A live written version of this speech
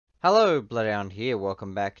Hello, Bloodhound here.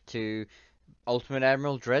 Welcome back to Ultimate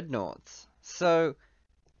Admiral Dreadnoughts.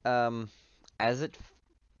 Um, as it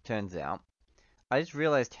turns out, I just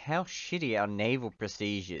realized how shitty our naval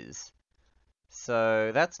prestige is.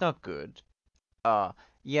 So that's not good. Uh,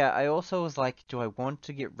 yeah, I also was like, do I want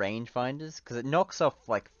to get rangefinders? Because it knocks off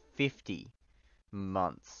like 50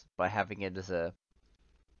 months by having it as a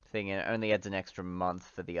thing, and it only adds an extra month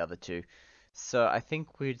for the other two. So I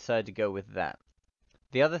think we decided to go with that.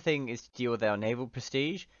 The other thing is to deal with our naval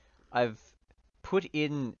prestige. I've put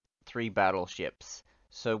in 3 battleships,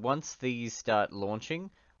 so once these start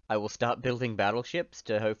launching, I will start building battleships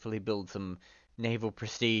to hopefully build some naval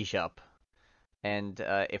prestige up. And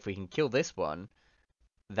if we can kill this one,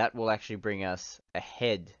 that will actually bring us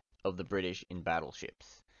ahead of the British in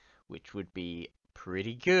battleships, which would be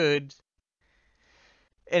pretty good.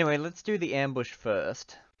 Anyway, let's do the ambush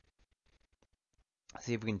first.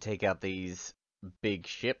 See if we can take out these big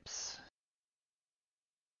ships.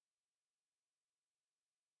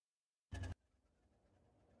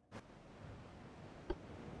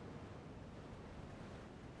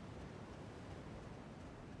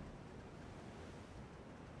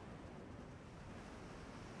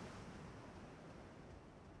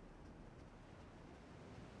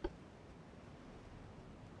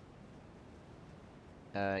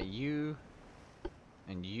 You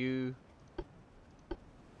and you.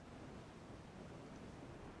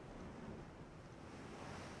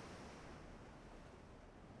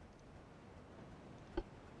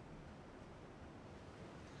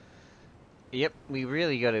 Yep, we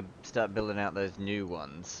really gotta start building out those new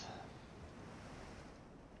ones.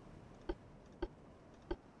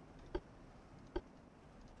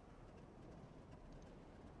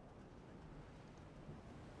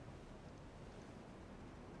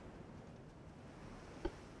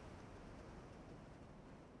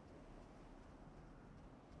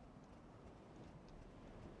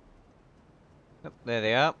 Yep, there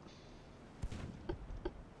they are.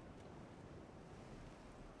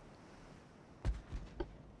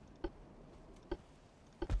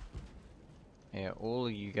 Yeah, all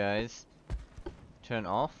of you guys turn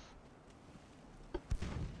off.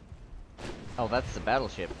 Oh, that's the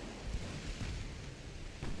battleship.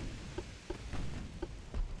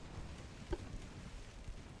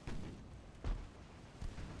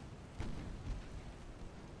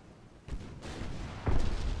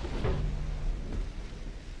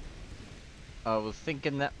 I was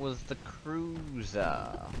thinking that was the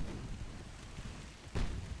cruiser.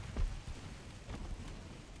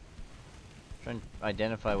 Trying to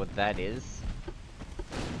identify what that is.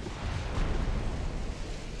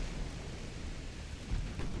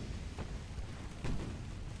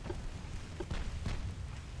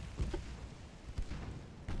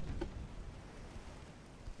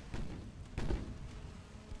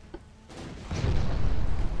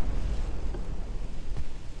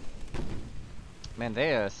 Man,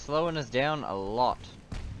 they are slowing us down a lot.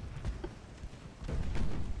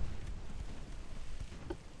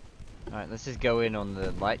 Alright, let's just go in on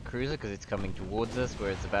the light cruiser because it's coming towards us,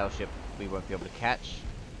 whereas the battleship we won't be able to catch.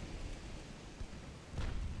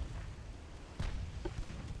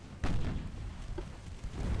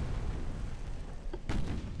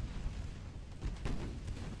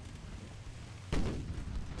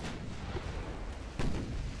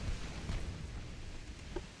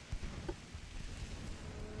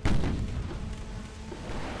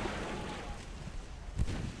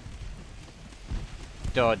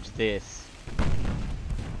 Dodge this.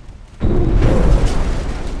 You're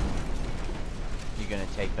gonna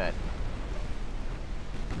take that.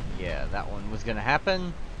 Yeah, that one was gonna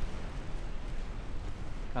happen.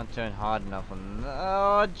 Can't turn hard enough on.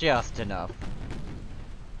 Oh, just enough.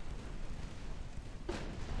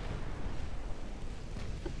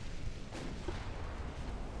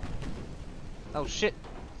 Oh shit!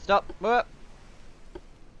 Stop! Whoa.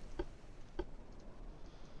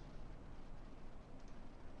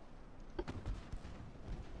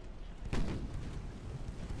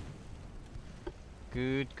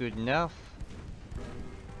 Good enough.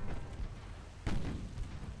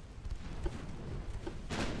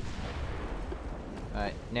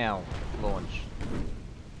 Alright, now, launch.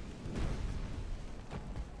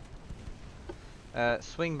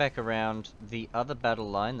 Swing back around the other battle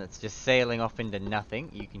line that's just sailing off into nothing.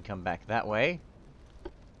 You can come back that way.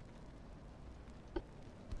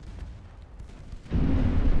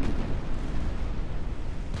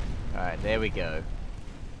 Alright, there we go.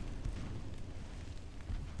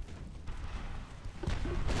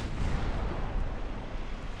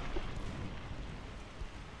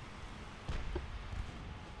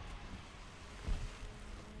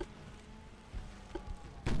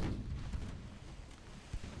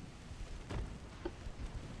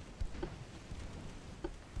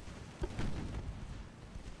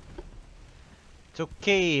 It's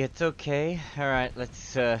okay, it's okay. Alright,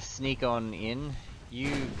 let's sneak on in. You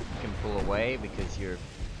can pull away because you're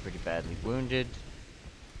pretty badly wounded.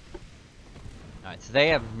 Alright, so they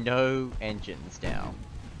have no engines now.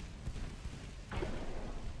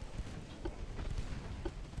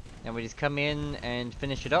 And we just come in and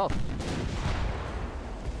finish it off.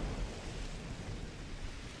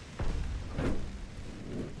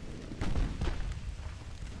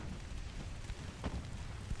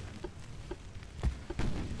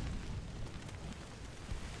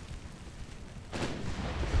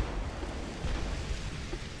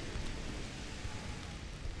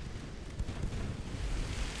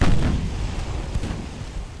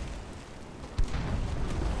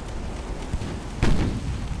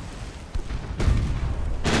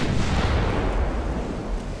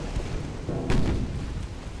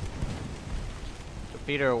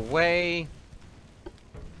 Torpedo away.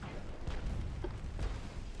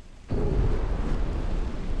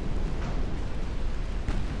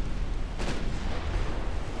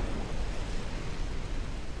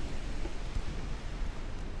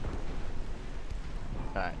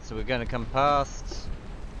 Alright, so we're gonna come past.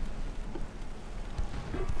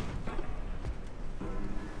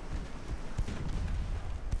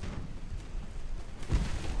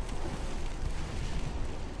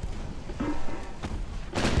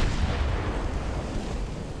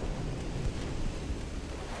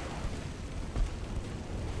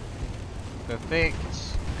 Perfect.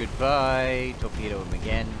 Goodbye. Torpedo him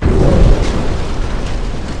again.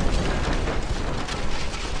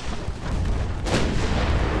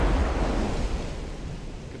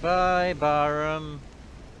 Goodbye, Barham.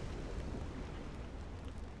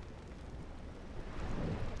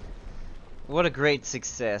 What a great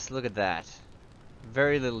success. Look at that.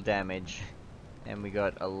 Very little damage. And we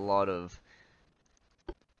got a lot of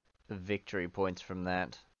victory points from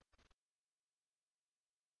that.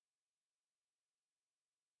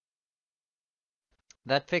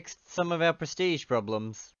 That fixed some of our prestige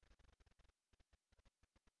problems.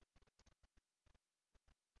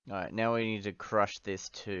 Alright, now we need to crush this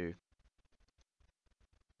too.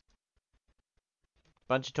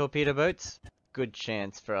 Bunch of torpedo boats. Good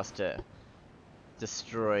chance for us to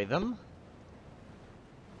destroy them.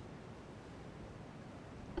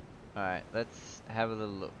 Alright, let's have a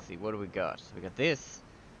little look. See, what do we got? So we got this.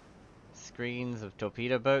 Screens of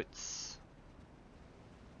torpedo boats.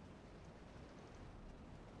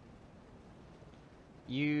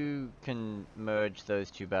 You can merge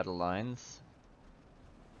those two battle lines.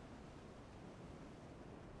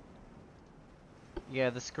 Yeah,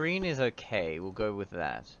 the screen is okay. We'll go with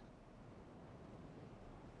that.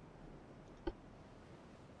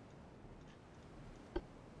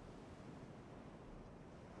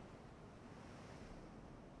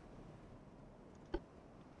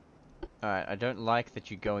 Alright, I don't like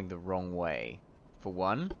that you're going the wrong way. For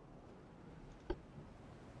one.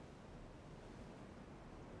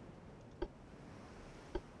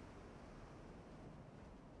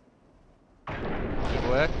 Good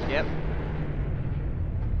work, yep.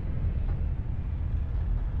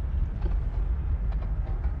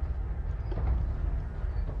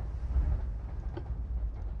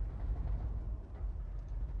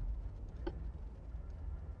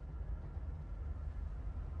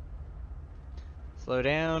 Slow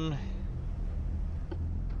down.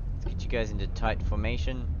 Let's get you guys into tight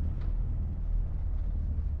formation.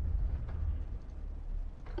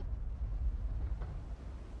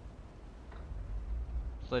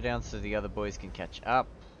 Slow down so the other boys can catch up.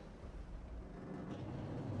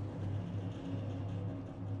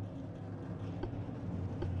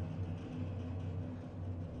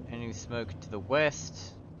 Enemy smoke to the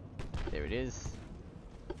west. There it is.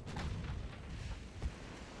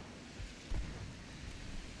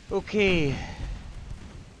 Okay.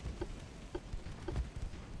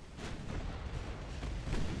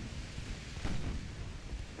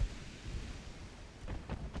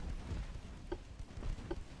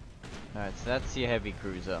 Alright, so that's your heavy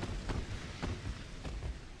cruiser.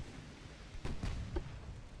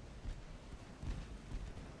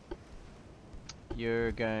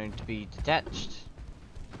 You're going to be detached.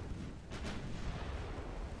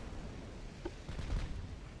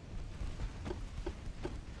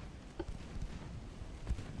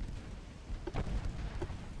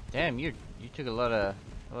 Damn, you took a lot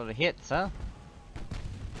of hits, huh?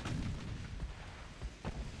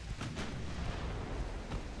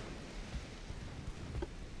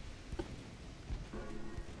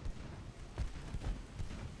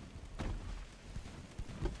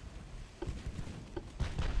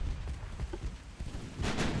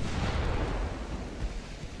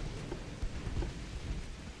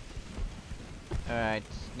 Alright,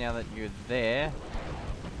 now that you're there...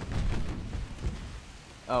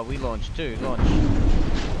 Oh, we launched too. Launch.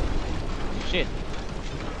 Shit.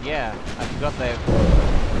 Yeah, I forgot they're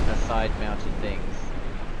side-mounted things.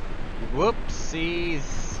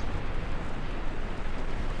 Whoopsies!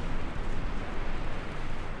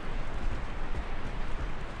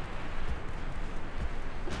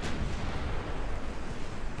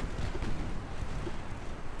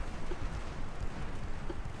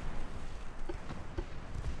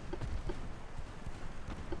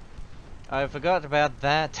 I forgot about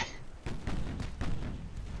that.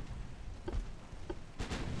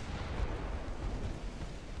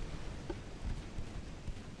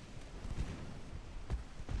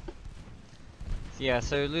 Yeah,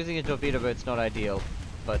 so losing a torpedo boat's not ideal,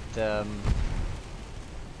 but there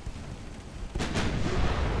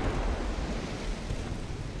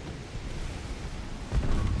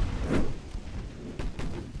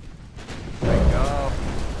we go.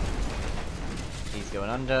 He's going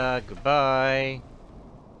under. Goodbye.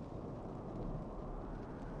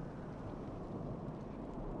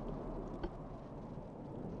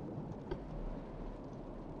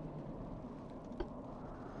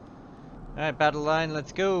 Alright, battle line,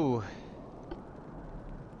 let's go.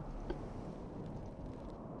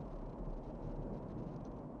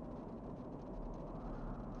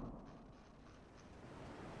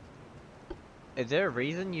 Is there a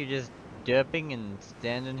reason you're just derping and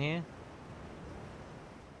standing here?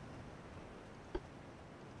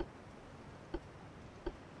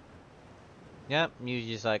 Yep, you're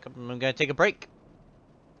just like, I'm gonna take a break.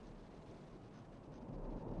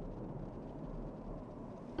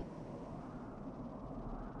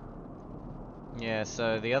 Yeah,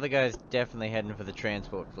 so the other guy's definitely heading for the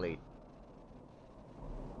transport fleet.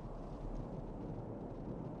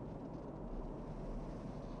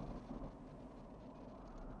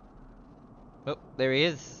 Oh, there he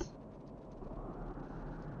is.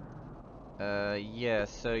 Yeah,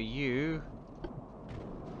 so you're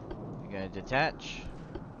gonna detach.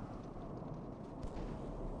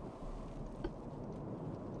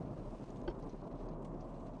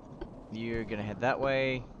 You're gonna head that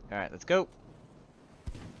way. Alright, let's go.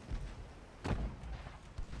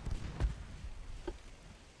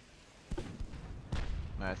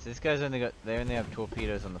 Alright, so this guy's they only have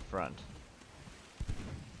torpedoes on the front.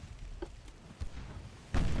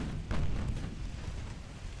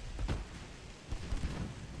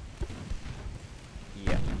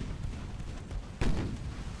 Yeah.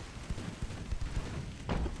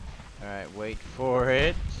 Alright, wait for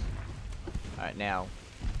it. Alright, now.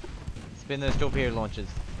 Spin those torpedo launchers.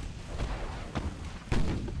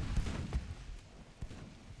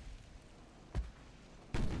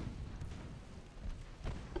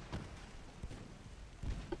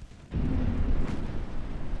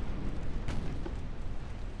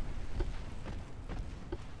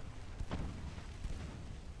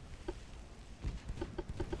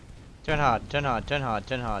 Turn hard, turn hard, turn hard,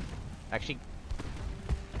 turn hard. Actually,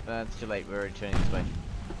 it's too late, we're already turning this way.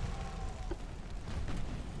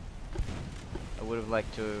 I would have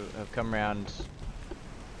liked to have come around.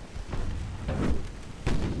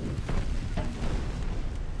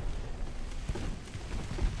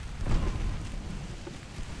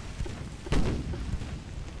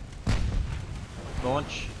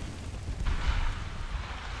 Launch.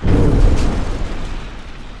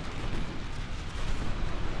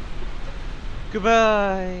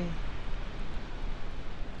 Goodbye!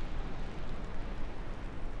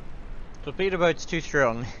 Torpedo boat's too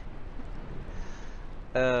strong.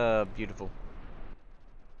 Beautiful.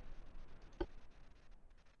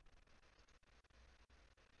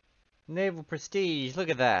 Naval prestige, look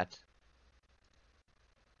at that.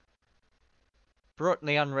 Brought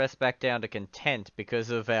the unrest back down to content because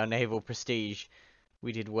of our naval prestige.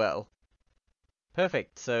 We did well.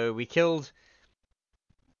 Perfect, so we killed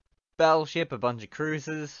battleship, a bunch of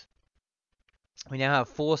cruisers. We now have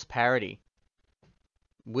force parity.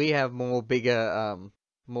 We have more bigger,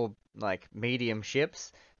 more like medium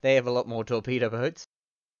ships. They have a lot more torpedo boats.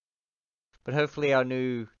 But hopefully our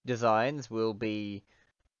new designs will be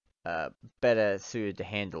better suited to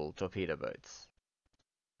handle torpedo boats.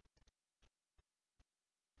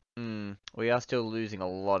 We are still losing a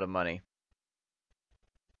lot of money.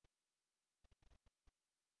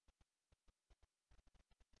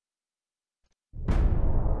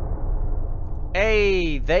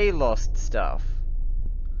 Hey, they lost stuff.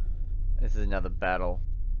 This is another battle.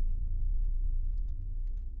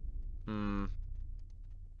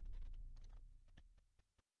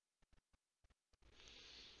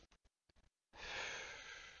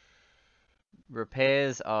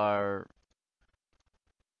 Repairs are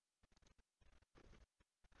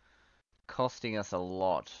costing us a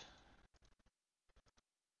lot.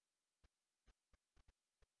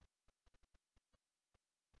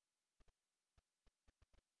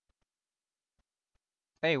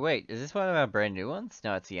 Hey, wait, is this one of our brand new ones?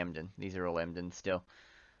 No, it's the Emden. These are all Emden still.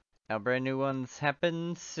 Our brand new ones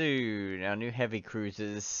happen soon. Our new heavy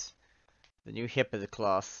cruisers. The new hipper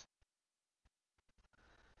class.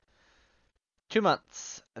 2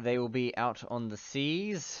 months. They will be out on the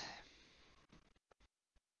seas.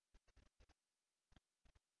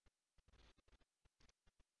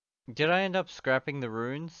 Did I end up scrapping the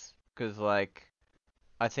runes? Because, like,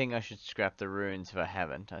 I think I should scrap the runes if I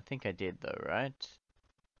haven't. I think I did, though, right?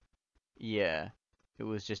 Yeah. It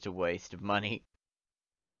was just a waste of money.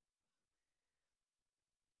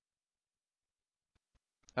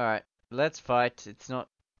 Alright, let's fight. It's not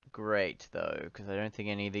great, though, because I don't think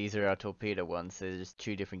any of these are our torpedo ones. They're just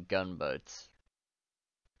 2 different gunboats.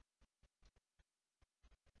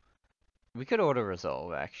 We could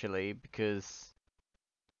auto-resolve, actually, because...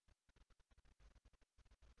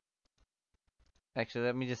 Actually,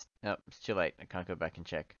 let me just... Oh, it's too late. I can't go back and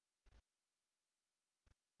check.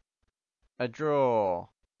 A draw.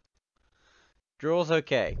 Draw's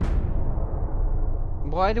okay.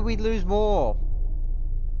 Why do we lose more?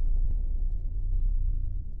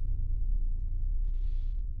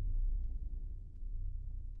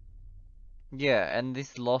 Yeah, and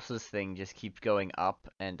this losses thing just keeps going up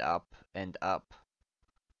and up and up.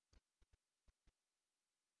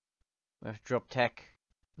 We've dropped tech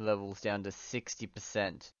levels down to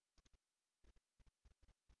 60%.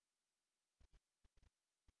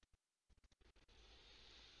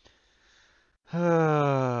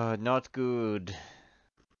 Not good.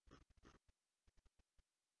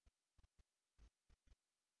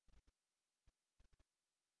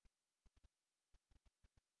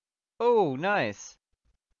 Oh, nice.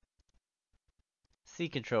 Sea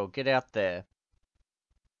control, get out there.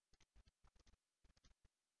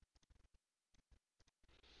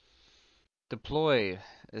 Deploy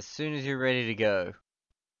as soon as you're ready to go.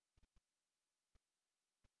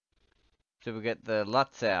 So we get the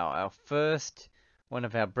Lutzau, our first one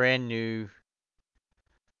of our brand new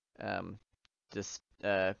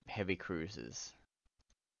heavy cruisers.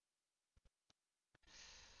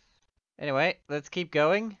 Anyway, let's keep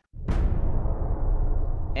going.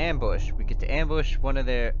 Ambush. We get to ambush one of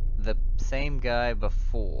the same guy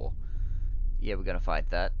before. Yeah, we're gonna fight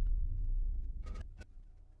that.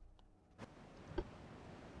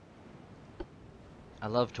 I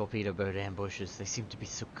love torpedo boat ambushes. They seem to be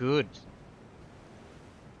so good.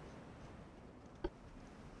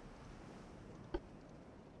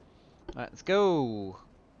 Alright, let's go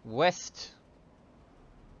west.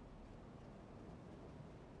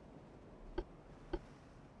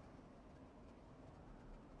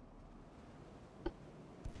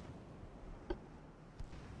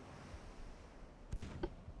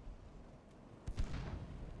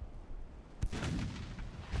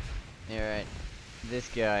 Alright, this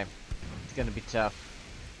guy. It's gonna be tough.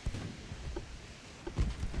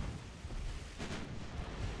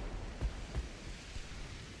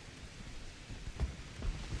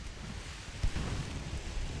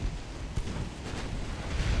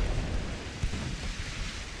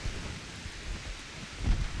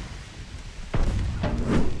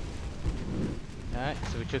 Alright,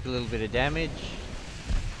 so we took a little bit of damage.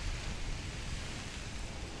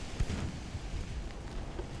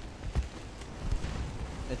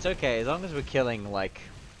 It's okay, as long as we're killing, like,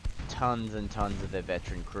 tons and tons of their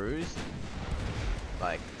veteran crews.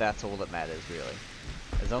 Like, that's all that matters,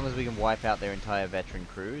 really. As long as we can wipe out their entire veteran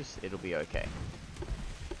crews, it'll be okay.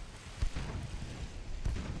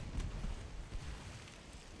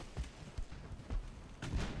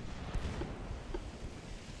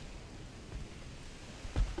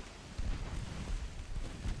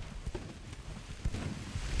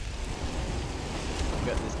 We've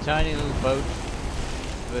got this tiny little boat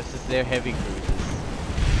versus their heavy cruisers.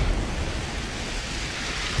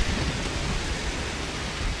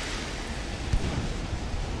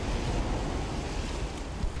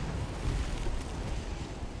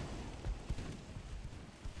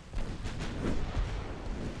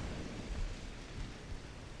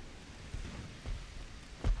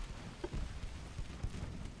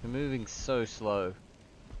 We're moving so slow.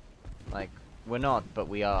 Like, we're not, but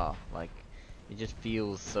we are. Like, it just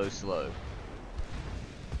feels so slow.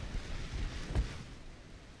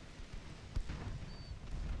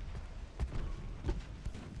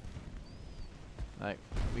 Like,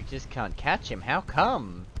 we just can't catch him. How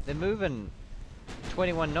come? They're moving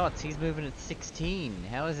 21 knots. He's moving at 16.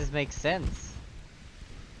 How does this make sense?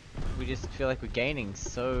 We just feel like we're gaining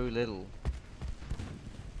so little.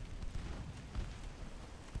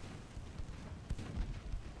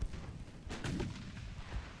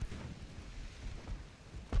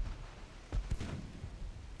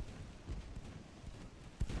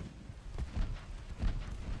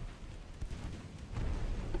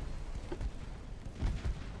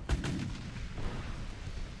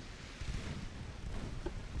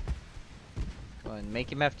 Come on,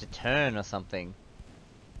 make him have to turn or something.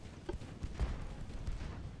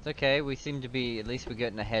 It's okay, we seem to be, at least we're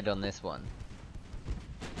getting ahead on this one.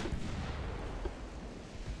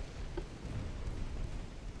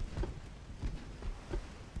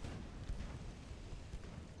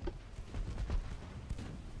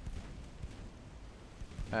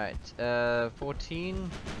 Alright,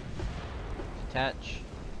 14. Detach.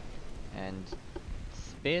 And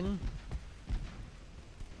spin.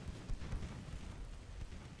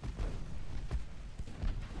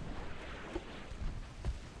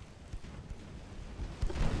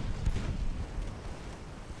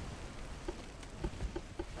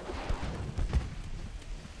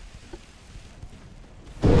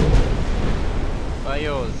 By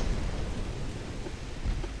yours.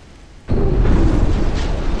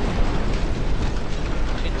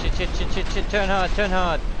 Shit, turn hard, turn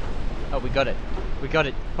hard. Oh, we got it. We got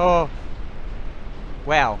it. Oh.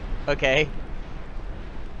 Wow. Okay.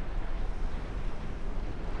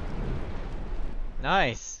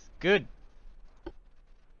 Nice. Good.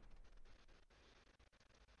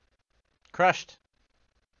 Crushed.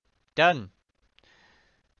 Done.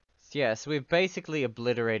 So, yeah, so we've basically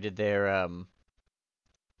obliterated their,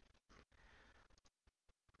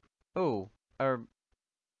 Oh,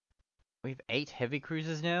 we have 8 heavy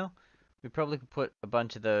cruisers now? We probably could put a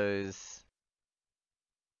bunch of those...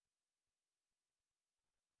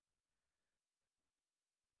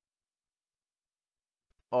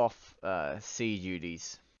 off, sea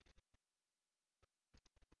duties.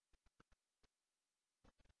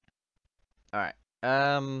 Alright,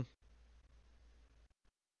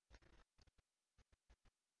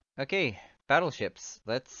 okay, battleships.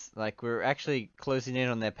 Let's, like, we're actually closing in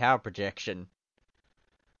on their power projection.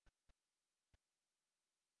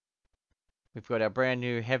 We've got our brand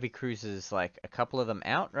new heavy cruisers, like, a couple of them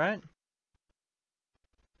out, right?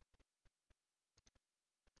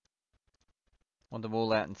 Want them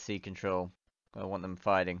all out in sea control. I want them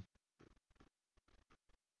fighting.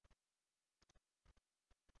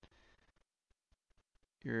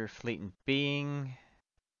 You're a fleet and being.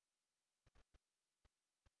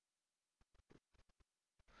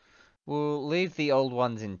 We'll leave the old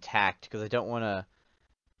ones intact, because I don't want to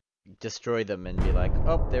destroy them and be like,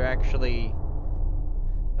 oh, they're actually...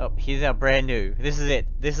 Oh, here's our brand new. This is it.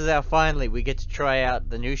 This is our finally. We get to try out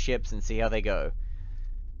the new ships and see how they go.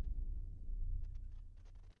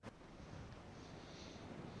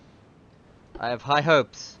 I have high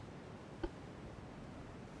hopes.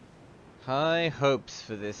 High hopes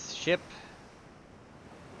for this ship.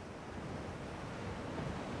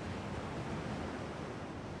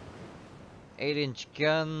 Eight-inch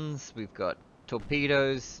guns. We've got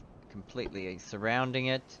torpedoes completely surrounding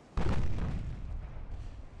it.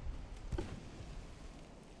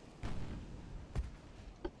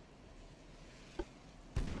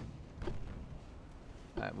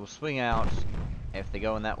 Alright, we'll swing out. If they're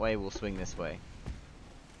going that way, we'll swing this way.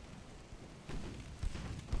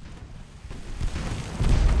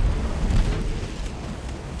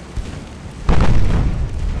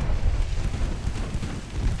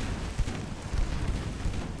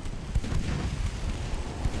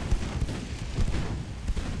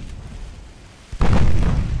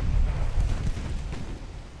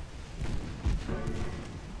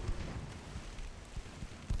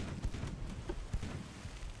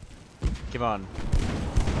 Come on.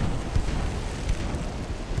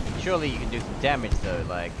 Surely you can do some damage though,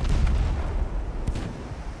 like...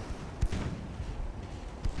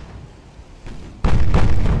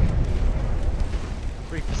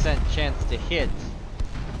 %3 chance to hit.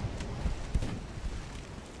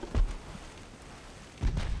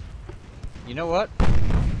 You know what?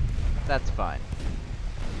 That's fine.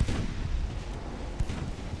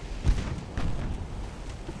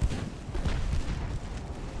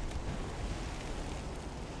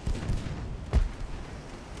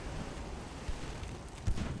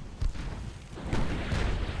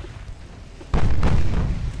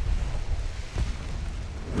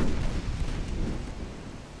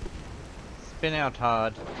 Spin out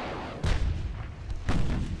hard.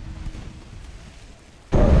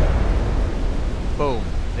 Boom.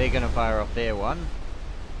 They're gonna fire off their one.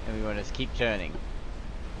 And we want to keep turning.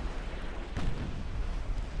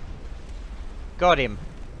 Got him.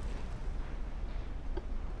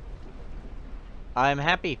 I'm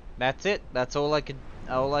happy. That's it. That's all I could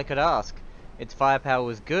ask. Its firepower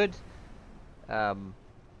was good.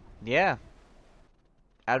 Yeah.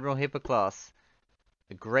 Admiral Hippoclass.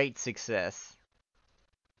 A great success.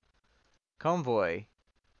 Convoy.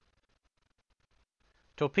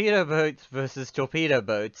 Torpedo boats versus torpedo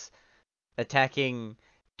boats attacking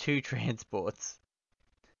 2 transports.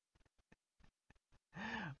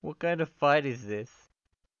 What kind of fight is this?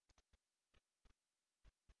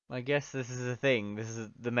 I guess this is the thing. This is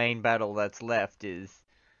the main battle that's left is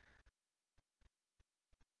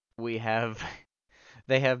we have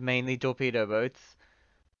they have mainly torpedo boats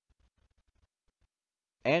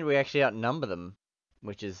and we actually outnumber them,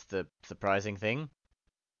 which is the surprising thing.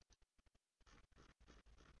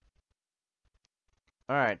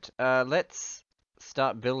 Alright, let's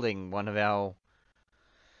start building one of our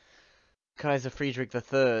Kaiser Friedrich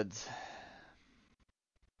III's.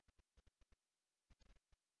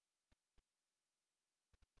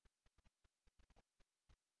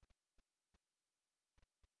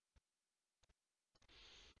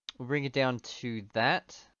 We'll bring it down to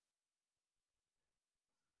that.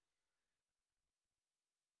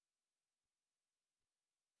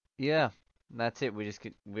 Yeah, that's it.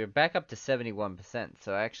 We're back up to 71%,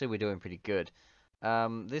 so actually we're doing pretty good.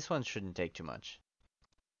 This one shouldn't take too much.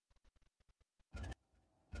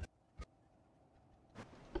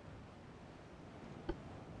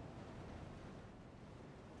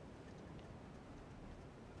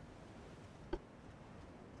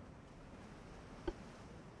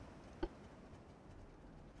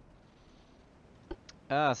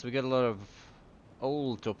 Ah, so we got a lot of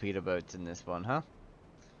old torpedo boats in this one, huh?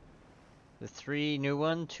 There's 3 new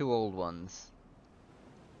ones, 2 old ones.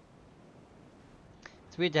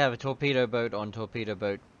 It's weird to have a torpedo boat on torpedo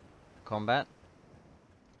boat combat.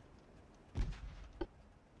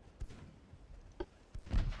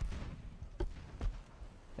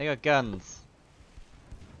 They got guns.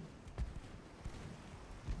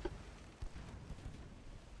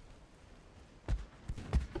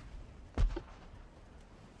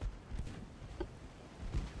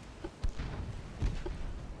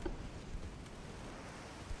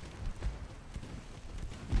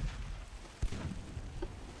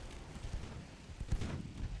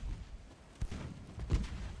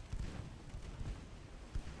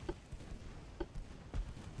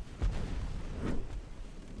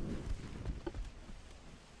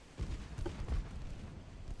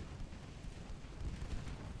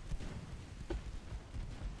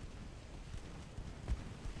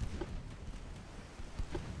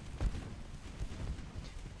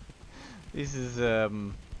 This is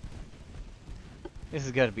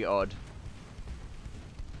gonna be odd.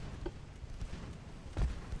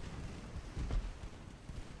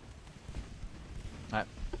 Alright.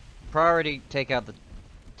 Priority, take out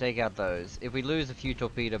those. If we lose a few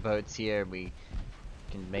torpedo boats here, we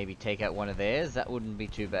can maybe take out one of theirs. That wouldn't be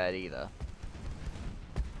too bad either.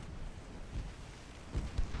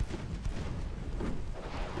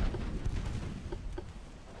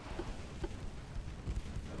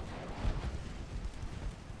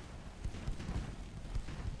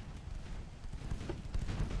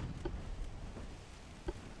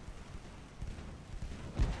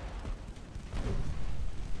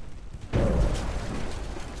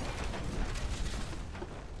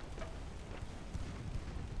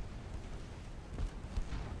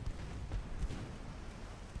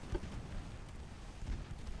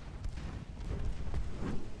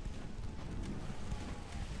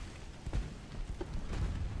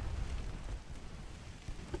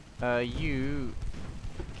 You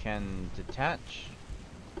can detach.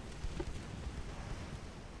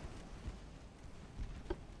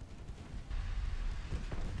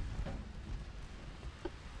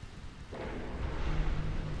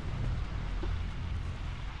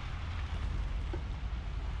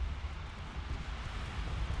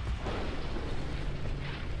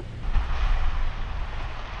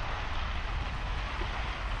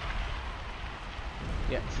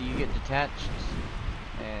 Yeah, so you get detached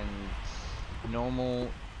and normal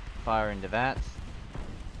fire into that.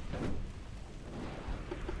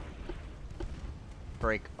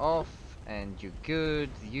 Break off and you're good.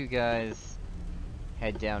 You guys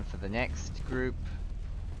head down for the next group.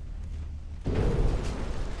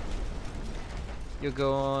 You're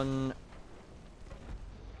gone.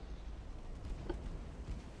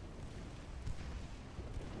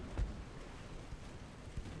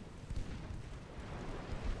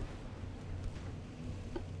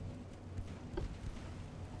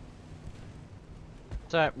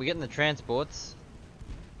 So, we're getting the transports.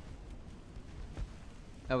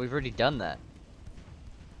 Oh, we've already done that.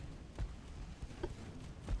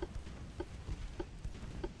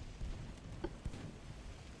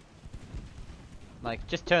 Like,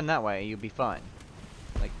 just turn that way, you'll be fine.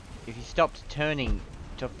 Like, if you stopped turning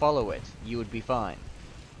to follow it, you would be fine.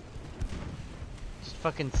 Just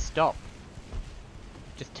fucking stop.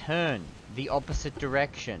 Just turn the opposite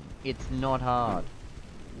direction. It's not hard.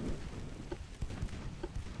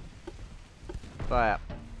 Fire.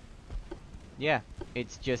 Yeah,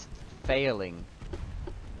 it's just failing.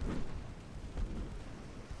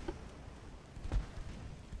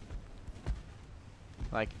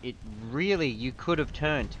 Like, it really, you could have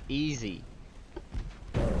turned easy.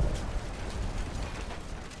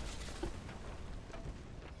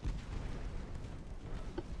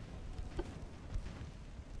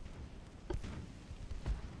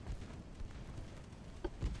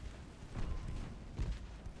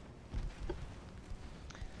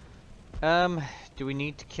 Do we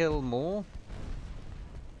need to kill more?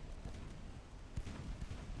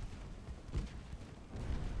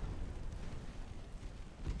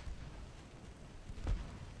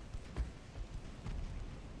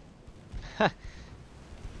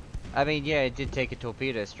 I mean, yeah, it did take a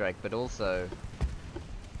torpedo strike, but also,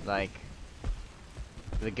 like,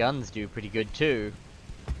 the guns do pretty good too.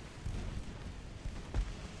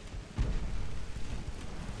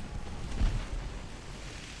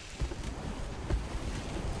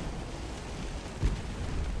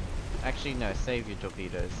 Actually, no, save your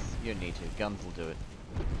torpedoes. You don't need to. Guns will do it.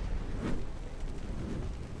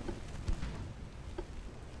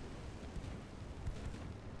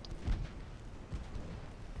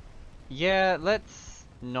 Yeah, let's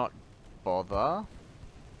not bother.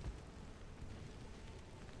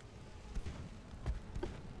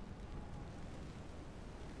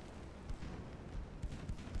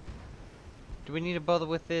 Do we need to bother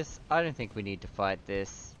with this? I don't think we need to fight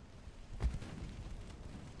this.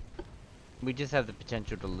 We just have the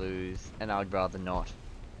potential to lose, and I'd rather not.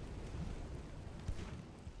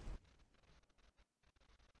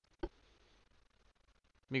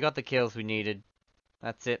 We got the kills we needed.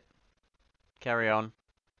 That's it. Carry on.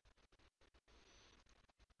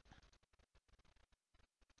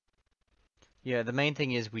 Yeah, the main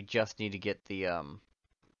thing is we just need to get the,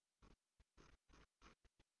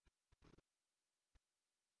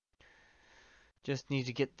 just need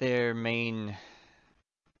to get their main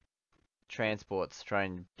transports, try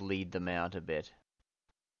and bleed them out a bit.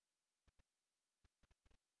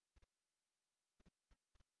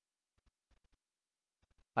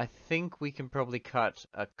 I think we can probably cut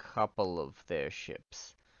a couple of their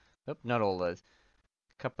ships. Nope, not all those.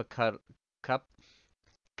 Cut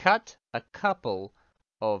a couple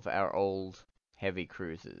of our old heavy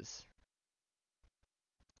cruisers.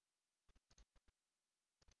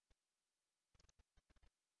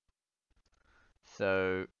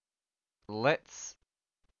 So let's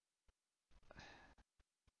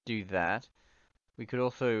do that. We could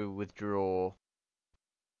also withdraw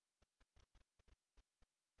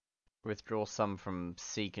some from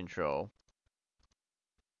sea control,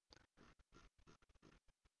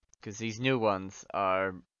 because these new ones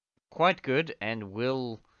are quite good and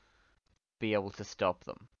will be able to stop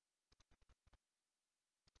them.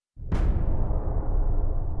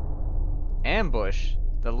 Ambush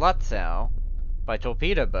the Lutzow by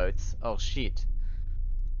torpedo boats. Oh shit.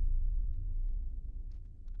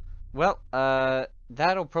 Well,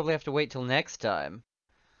 that'll probably have to wait till next time.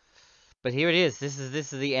 But here it is. This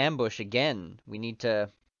is the ambush again. We need to.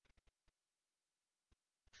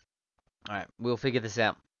 All right, we'll figure this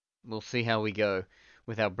out. We'll see how we go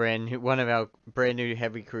with our one of our brand new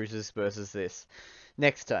heavy cruisers versus this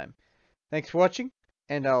next time. Thanks for watching,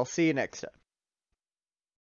 and I'll see you next time.